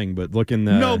in a sling, but looking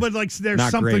no, but there's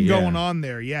something going on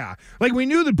there, yeah. We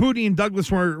knew that Boutte and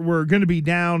Douglas were going to be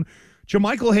down.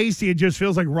 JaMychal Hasty, it just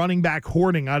feels like running back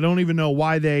hoarding. I don't even know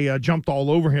why they jumped all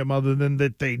over him other than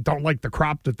that they don't like the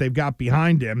crop that they've got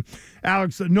behind him.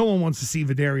 Alex, no one wants to see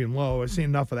Vidarian Lowe. I've seen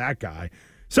enough of that guy.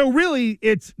 So really,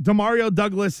 it's Demario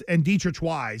Douglas and Dietrich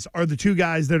Wise are the two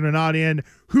guys that are not in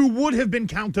who would have been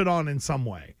counted on in some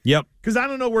way. Yep. Because I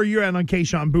don't know where you're at on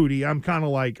Kayshon Boutte. I'm kind of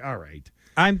like, all right.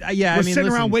 We're sitting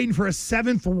around waiting for a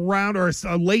 7th round or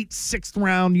a late 6th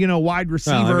round, wide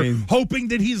receiver, hoping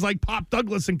that he's like Pop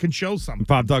Douglas and can show something.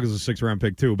 Pop Douglas is a 6th round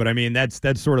pick too, but I mean that's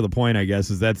sort of the point, I guess,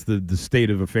 is that's the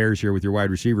state of affairs here with your wide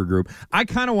receiver group. I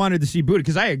kind of wanted to see Boutte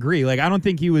because I agree. Like I don't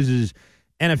think he was as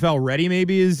NFL ready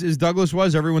maybe as Douglas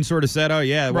was. Everyone sort of said, "Oh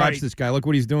yeah, watch this guy. Look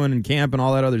what he's doing in camp and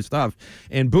all that other stuff."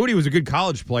 And Boutte was a good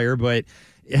college player, but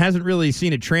it hasn't really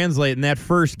seen it translate in that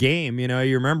first game. You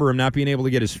remember him not being able to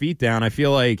get his feet down. I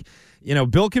feel like,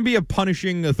 Bill can be a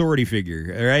punishing authority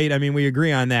figure, right? I mean, we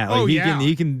agree on that. Like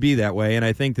he can be that way, and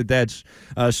I think that's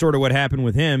sort of what happened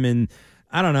with him. And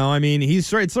I don't know. I mean, it's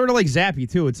sort of like Zappy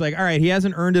too. It's like, all right, he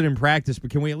hasn't earned it in practice,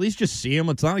 but can we at least just see him?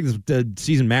 It's not like the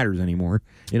season matters anymore.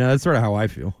 That's sort of how I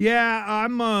feel. Yeah,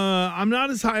 I'm not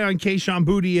as high on Kayshon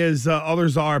Boutte as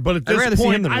others are, but at this I'd rather point,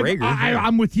 see him than Rager.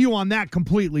 I'm with you on that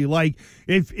completely. Like,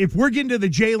 if we're getting to the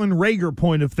Jalen Rager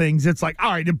point of things, it's like,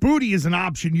 all right, if Boutte is an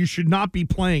option, you should not be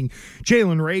playing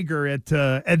Jalen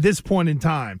Rager at this point in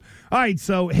time. All right,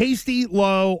 so Hasty,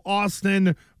 Lowe,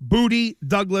 Austin, Boutte,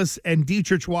 Douglas, and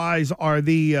Dietrich Wise are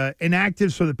the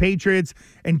inactives for the Patriots,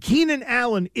 and Keenan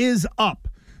Allen is up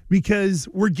because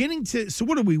we're getting to, so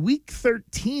what are we, week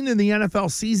 13 in the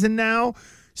NFL season now?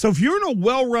 So if you're in a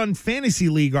well-run fantasy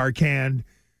league, Arcand,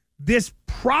 this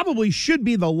probably should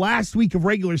be the last week of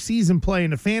regular season play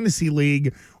in a fantasy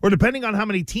league, or depending on how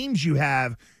many teams you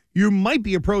have, you might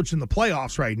be approaching the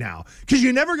playoffs right now because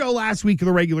you never go last week of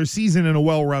the regular season in a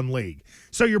well-run league.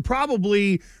 So you're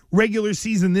probably regular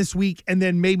season this week and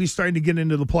then maybe starting to get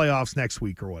into the playoffs next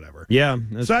week or whatever. Yeah.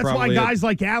 So that's why guys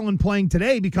like Allen playing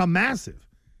today become massive.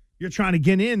 You're trying to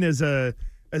get in as the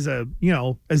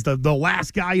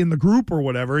last guy in the group or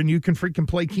whatever, and you can freaking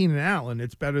play Keenan Allen.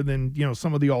 It's better than,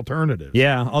 some of the alternatives.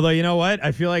 Yeah, although you know what?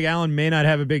 I feel like Allen may not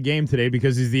have a big game today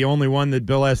because he's the only one that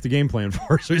Bill has the game plan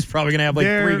for, so he's probably going to have like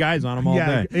 3 guys on him all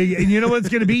day. And you know what it's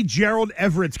going to be? Gerald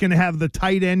Everett's going to have the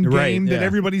tight end game that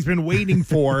everybody's been waiting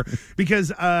for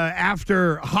because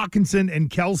after Hawkinson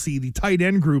and Kelsey, the tight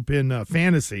end group in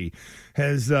fantasy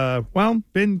has,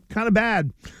 been kind of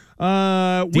bad.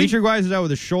 Dietrich Wise is out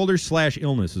with a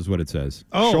shoulder/illness is what it says.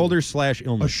 Oh.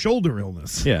 Shoulder/illness. A shoulder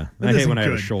illness. Yeah. I hate when I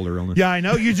have a shoulder illness. Yeah, I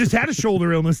know. You just had a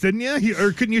shoulder illness, didn't you?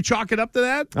 Or couldn't you chalk it up to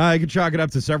that? I could chalk it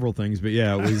up to several things, but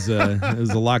yeah, it was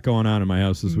a lot going on in my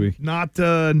house this week. Not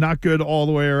good all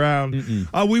the way around.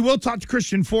 We will talk to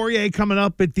Christian Fourier coming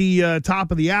up at the top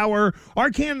of the hour.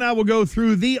 Arcand and I will go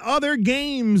through the other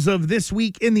games of this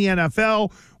week in the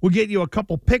NFL. We'll get you a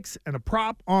couple picks and a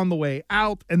prop on the way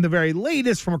out, and the very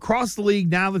latest from across the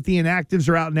league now that the inactives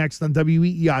are out next on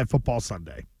WEEI Football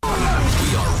Sunday. We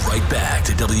are right back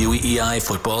to WEEI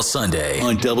Football Sunday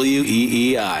on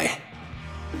WEEI.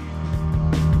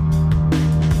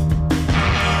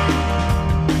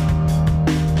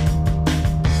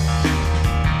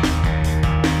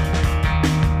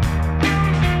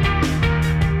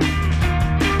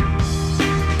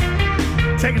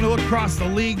 Taking a look across the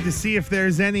league to see if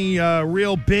there's any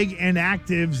real big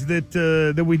inactives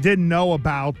that we didn't know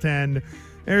about, and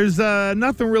there's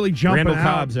nothing really jumping Randall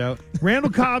Cobb's out.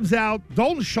 Randall Cobb's out.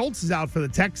 Dalton Schultz is out for the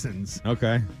Texans.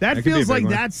 Okay. That feels like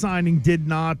that signing did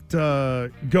not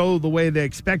go the way they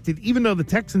expected, even though the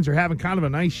Texans are having kind of a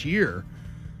nice year.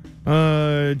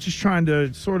 Just trying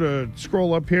to sort of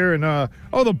scroll up here, and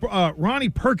Ronnie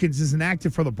Perkins is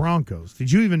inactive for the Broncos.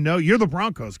 Did you even know? You're the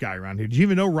Broncos guy around here. Did you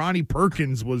even know Ronnie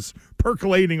Perkins was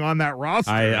percolating on that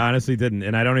roster? I honestly didn't,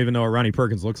 and I don't even know what Ronnie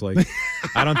Perkins looks like.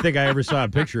 I don't think I ever saw a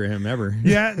picture of him ever.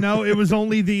 Yeah, no, it was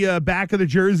only the back of the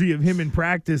jersey of him in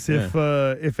practice,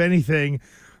 if anything.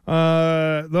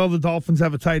 Though the Dolphins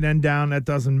have a tight end down, that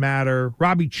doesn't matter.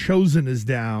 Robbie Chosen is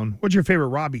down. What's your favorite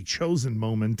Robbie Chosen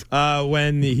moment?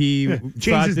 When he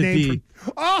changed his name.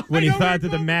 When he thought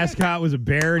that the mascot was a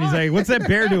bear, and he's like, "What's that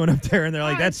bear doing up there?" And they're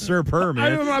like, "That's Sir Purr, man."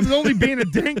 I don't know. I was only being a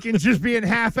dink and just being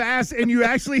half-ass, and you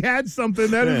actually had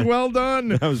something. That is well done.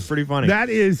 That was pretty funny.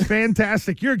 That is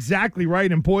fantastic. You're exactly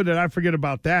right, and boy, did I forget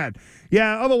about that.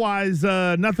 Yeah. Otherwise,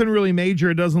 nothing really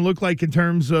major. It doesn't look like in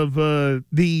terms of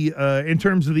the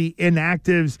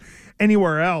inactives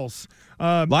anywhere else.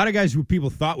 A lot of guys who people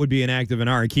thought would be inactive and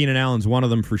are. Keenan Allen's one of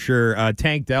them for sure.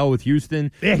 Tank Dell with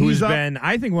Houston, who's been,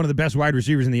 I think, one of the best wide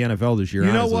receivers in the NFL this year.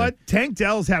 You know honestly. what? Tank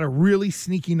Dell's had a really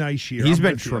sneaky nice year. He's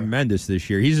been tremendous this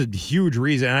year. He's a huge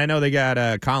reason. And I know they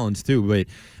got Collins too, but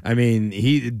I mean,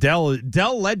 Dell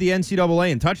led the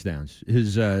NCAA in touchdowns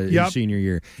his senior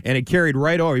year, and it carried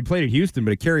right over. He played at Houston,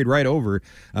 but it carried right over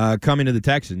coming to the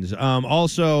Texans.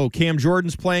 Also, Cam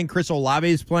Jordan's playing. Chris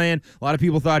Olave's playing. A lot of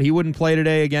people thought he wouldn't play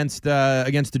today against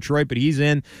Detroit, but he's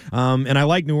in. And I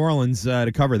like New Orleans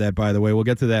to cover that, by the way. We'll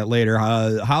get to that later.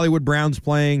 Hollywood Brown's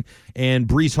playing, and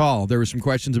Breece Hall. There were some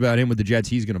questions about him with the Jets.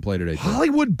 He's going to play today, too.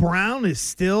 Hollywood Brown is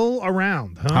still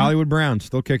around, huh? Hollywood Brown,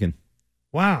 still kicking.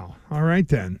 Wow. All right,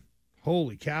 then.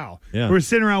 Holy cow. Yeah. We're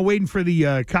sitting around waiting for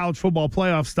the college football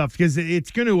playoff stuff because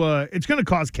it's going to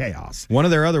cause chaos. One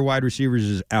of their other wide receivers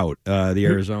is out, the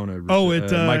Arizona.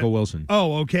 Michael Wilson.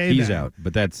 Oh, okay. He's out,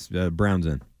 but that's Brown's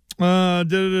in. Mike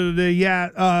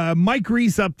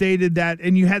Reese updated that,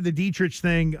 and you had the Dietrich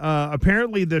thing.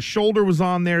 Apparently, the shoulder was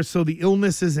on there, so the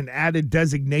illness is an added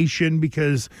designation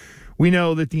because we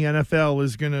know that the NFL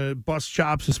is going to bust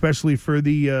chops, especially for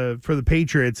the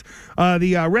Patriots.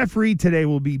 The referee today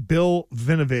will be Bill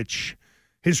Vinovich.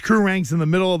 His crew ranks in the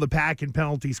middle of the pack in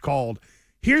penalties called.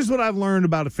 Here's what I've learned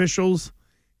about officials.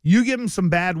 You give them some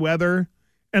bad weather,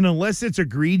 and unless it's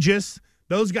egregious,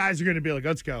 those guys are going to be like,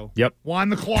 let's go. Yep.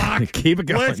 Wind the clock. Keep it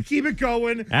going. Let's keep it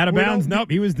going. Out of bounds? Nope.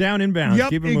 He was down in bounds. Yep,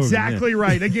 keep it moving. exactly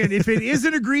right. Again, if it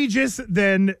isn't egregious,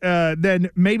 then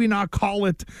maybe not call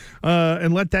it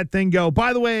and let that thing go.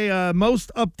 By the way,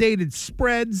 most updated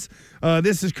spreads.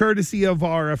 This is courtesy of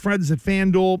our friends at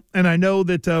FanDuel, and I know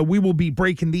that we will be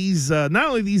breaking these, not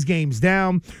only these games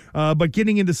down, but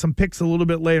getting into some picks a little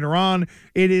bit later on.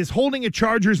 It is holding a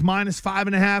Chargers minus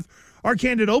 5.5.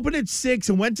 Arcand had opened at 6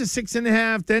 and went to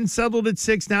 6.5, then settled at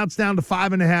 6. Now it's down to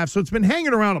 5.5. So it's been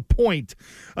hanging around a point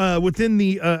within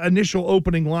the initial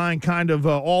opening line kind of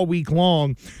all week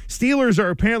long. Steelers are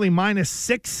apparently minus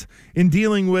 6 in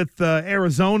dealing with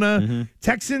Arizona. Mm-hmm.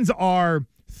 Texans are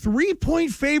 3-point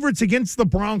favorites against the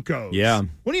Broncos. Yeah.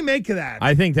 What do you make of that?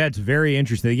 I think that's very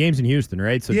interesting. The game's in Houston,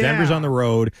 right? So Denver's on the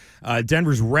road.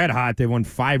 Denver's red hot. They won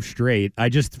 5 straight. I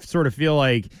just sort of feel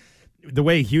like the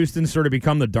way Houston's sort of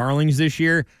become the darlings this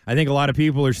year, I think a lot of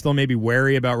people are still maybe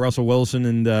wary about Russell Wilson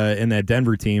and that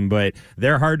Denver team, but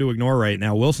they're hard to ignore right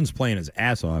now. Wilson's playing his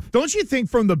ass off. Don't you think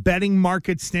from the betting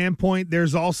market standpoint,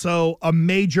 there's also a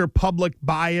major public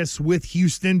bias with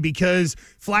Houston because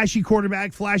flashy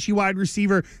quarterback, flashy wide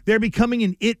receiver, they're becoming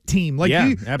an it team. Like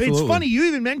absolutely. It's funny, you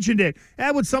even mentioned it.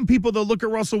 With some people that look at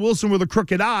Russell Wilson with a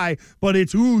crooked eye, but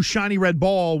it's, shiny red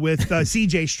ball with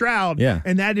C.J. Stroud,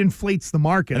 and that inflates the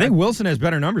market. I think Wilson has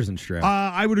better numbers than Stroud.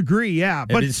 I would agree, yeah.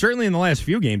 But certainly in the last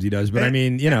few games he does. But I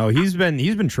mean, he's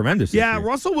been tremendous. Yeah,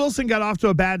 Russell Wilson got off to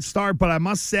a bad start, but I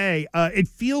must say, it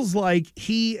feels like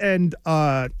he and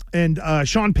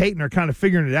Sean Payton are kind of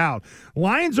figuring it out.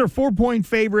 Lions are 4-point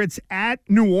favorites at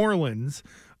New Orleans.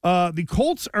 The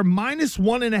Colts are minus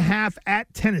 1.5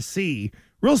 at Tennessee.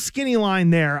 Real skinny line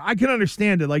there. I can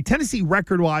understand it. Like Tennessee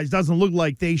record-wise doesn't look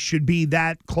like they should be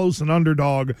that close an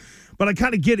underdog. But I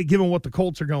kind of get it given what the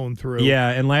Colts are going through. Yeah,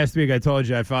 and last week I told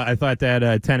you I thought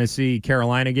that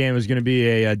Tennessee-Carolina game was going to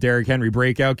be a Derrick Henry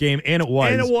breakout game, and it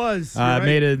was. And it was. Right.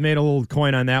 Made a little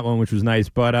coin on that one, which was nice.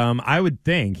 But I would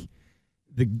think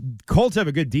the Colts have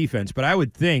a good defense, but I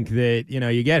would think that,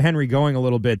 you get Henry going a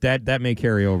little bit, that may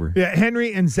carry over. Yeah,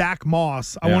 Henry and Zach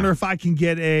Moss. I wonder if I can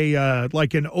get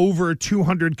an over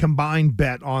 200 combined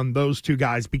bet on those two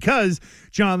guys because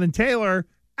Jonathan Taylor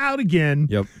out again.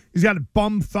 Yep. He's got a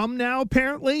bum thumb now,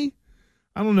 apparently.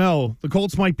 I don't know. The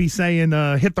Colts might be saying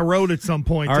hit the road at some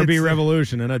point. RB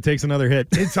Revolution, and it takes another hit.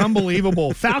 It's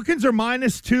unbelievable. Falcons are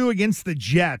minus 2 against the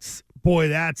Jets. Boy,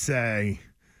 that's a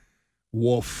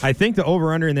woof. I think the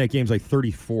over-under in that game is like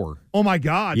 34. Oh, my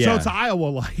God. Yeah. So it's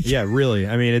Iowa-like. Yeah, really.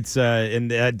 I mean, it's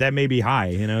and that may be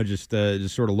high, just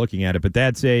sort of looking at it. But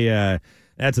that's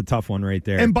a tough one right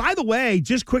there. And by the way,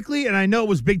 just quickly, and I know it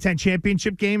was Big Ten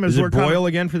championship game. Is it Boyle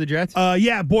again for the Jets?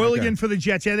 Yeah, Boyle again for the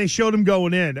Jets. Yeah, they showed him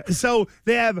going in. So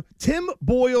they have Tim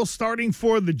Boyle starting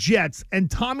for the Jets,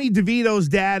 and Tommy DeVito's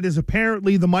dad is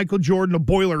apparently the Michael Jordan of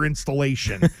boiler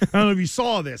installation. I don't know if you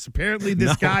saw this. Apparently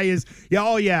this guy is,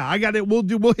 I got it. We'll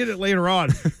hit it later on.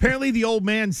 Apparently the old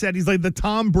man said he's like the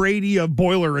Tom Brady of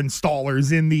boiler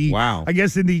installers in the, I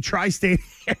guess in the tri-state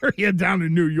area down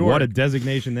in New York. What a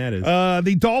designation that is.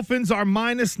 The Dolphins are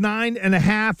minus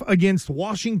 9.5 against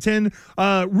Washington.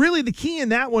 Really, the key in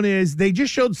that one is they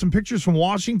just showed some pictures from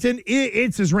Washington.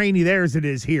 It's as rainy there as it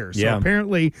is here. So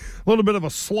apparently a little bit of a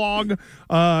slog.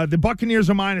 The Buccaneers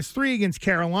are minus 3 against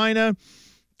Carolina.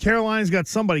 Carolina's got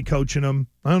somebody coaching them.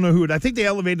 I don't know who. I think they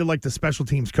elevated like the special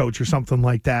teams coach or something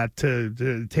like that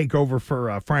to take over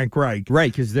for Frank Reich.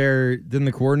 Right, because didn't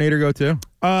the coordinator go too?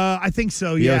 I think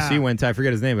so, The yeah. OC went, I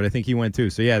forget his name, but I think he went too.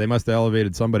 So, yeah, they must have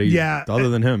elevated somebody other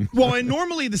than him. Well, and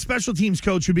normally the special teams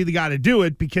coach would be the guy to do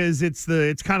it because it's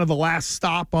kind of the last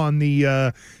stop on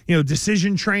the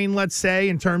decision train, let's say,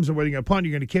 in terms of whether you're going to punt,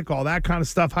 you're going to kick, all that kind of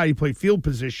stuff, how you play field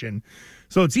position.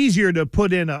 So it's easier to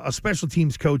put in a special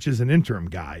teams coach as an interim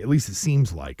guy. At least it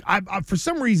seems like. I for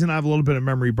some reason, I have a little bit of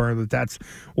memory burn that that's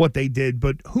what they did,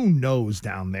 but who knows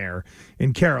down there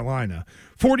in Carolina.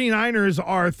 49ers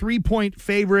are 3-point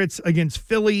favorites against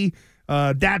Philly.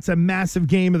 That's a massive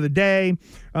game of the day.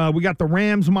 We got the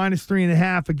Rams minus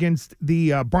 3.5 against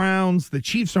the Browns. The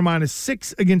Chiefs are minus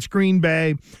 6 against Green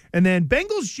Bay. And then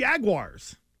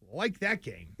Bengals-Jaguars. Like that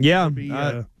game. Yeah.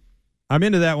 I'm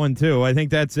into that one, too. I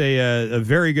think that's a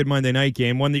very good Monday night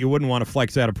game, one that you wouldn't want to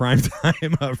flex out of prime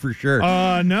time for sure.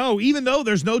 No, even though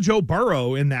there's no Joe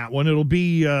Burrow in that one, it'll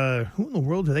be who in the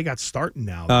world do they got starting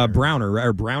now?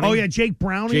 Browning. Oh, yeah, Jake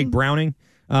Browning.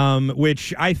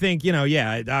 Which I think,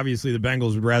 obviously the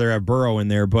Bengals would rather have Burrow in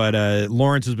there, but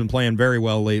Lawrence has been playing very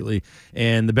well lately,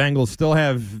 and the Bengals still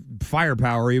have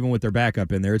firepower even with their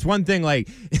backup in there. It's one thing like,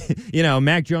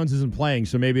 Mac Jones isn't playing,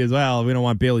 so maybe as well, we don't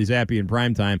want Bailey Zappi in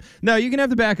primetime. No, you can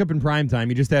have the backup in primetime.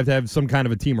 You just have to have some kind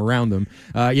of a team around them.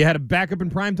 You had a backup in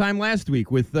primetime last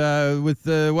week with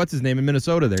what's his name in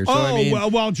Minnesota there. So,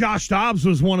 well, Josh Dobbs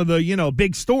was one of the,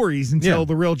 big stories until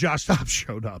the real Josh Dobbs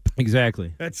showed up.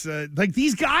 Exactly. That's like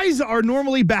these guys are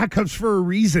normally backups for a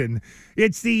reason.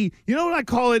 It's the, what I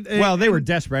call it? They were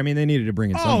desperate. I mean, they needed to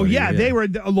bring in somebody. Oh, yeah, they were.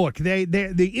 Look,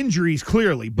 the injuries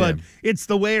clearly, but it's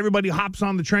the way everybody hops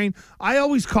on the train. I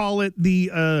always call it the,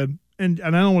 and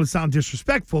I don't want to sound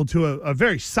disrespectful to a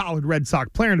very solid Red Sox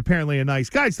player and apparently a nice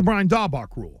guy. It's the Brian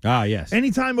Daubach rule. Ah, yes.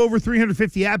 Anytime over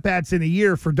 350 at-bats in a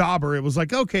year for Dauber, it was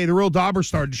like, okay, the real Dauber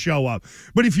started to show up.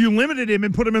 But if you limited him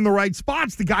and put him in the right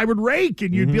spots, the guy would rake,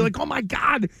 and you'd be like, oh, my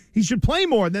God, he should play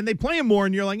more. And then they play him more,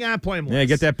 and you're like, play him less. Yeah,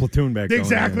 get that platoon back.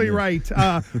 Exactly right.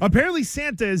 Apparently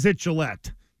Santa is at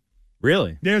Gillette.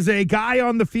 Really? There's a guy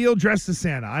on the field dressed as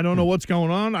Santa. I don't know what's going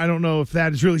on. I don't know if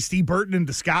that is really Steve Burton in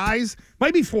disguise.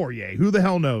 Might be Fourier. Who the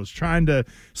hell knows? Trying to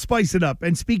spice it up.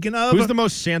 And speaking of... Who's the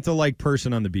most Santa-like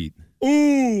person on the beat?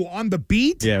 Ooh, on the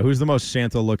beat? Yeah, who's the most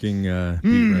Santa-looking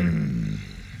beat writer?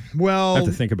 Well, I have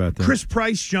to think about that. Chris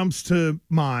Price jumps to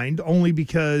mind only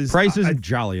because... Price isn't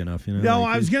jolly enough, No,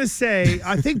 I was going to say,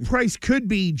 I think Price could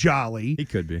be jolly. He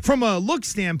could be. From a look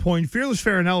standpoint, Fearless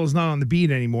Farinello is not on the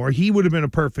beat anymore. He would have been a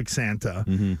perfect Santa.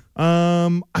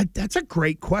 Mm-hmm. That's a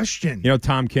great question.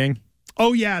 Tom King?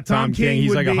 Oh, yeah, Tom King.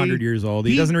 He's like 100 years old.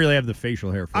 He doesn't really have the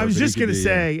facial hair for it. I was just going to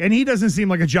say, and he doesn't seem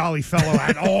like a jolly fellow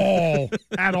at all.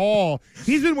 At all.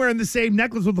 He's been wearing the same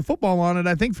necklace with the football on it,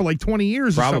 I think, for like 20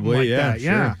 years or something like that.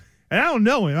 Sure. Yeah. And I don't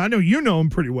know him. I know you know him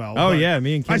pretty well. Oh, yeah.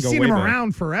 Me and King I've go seen way him back.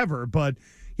 around forever, but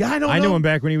yeah, I don't know. I knew him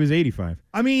back when he was 85.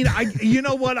 I mean, you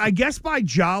know what? I guess by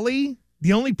jolly,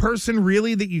 the only person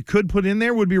really that you could put in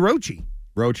there would be Rochi.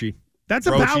 That's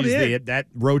about it.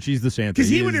 Rochi's the Santa. Because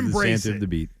he would embrace Santa it. Of the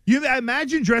beat. You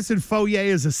imagine dressing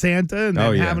Fourier as a Santa and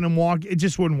then having him walk. It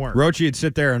just wouldn't work. Rochi would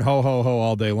sit there and ho, ho, ho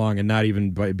all day long and not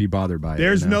even be bothered by it.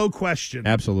 There's no question.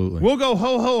 Absolutely. We'll go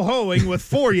ho, ho, hoing with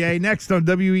Fourier next on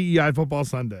WEEI Football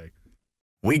Sunday.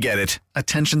 We get it.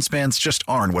 Attention spans just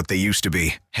aren't what they used to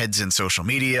be. Heads in social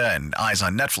media and eyes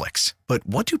on Netflix. But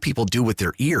what do people do with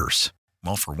their ears?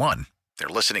 Well, for one, they're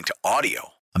listening to audio.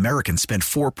 Americans spend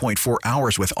 4.4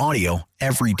 hours with audio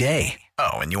every day.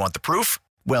 Oh, and you want the proof?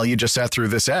 Well, you just sat through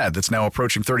this ad that's now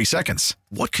approaching 30 seconds.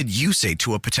 What could you say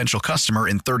to a potential customer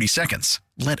in 30 seconds?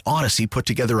 Let Odyssey put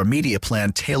together a media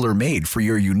plan tailor-made for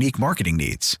your unique marketing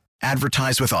needs.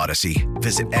 Advertise with Odyssey.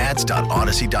 Visit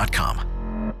ads.odyssey.com.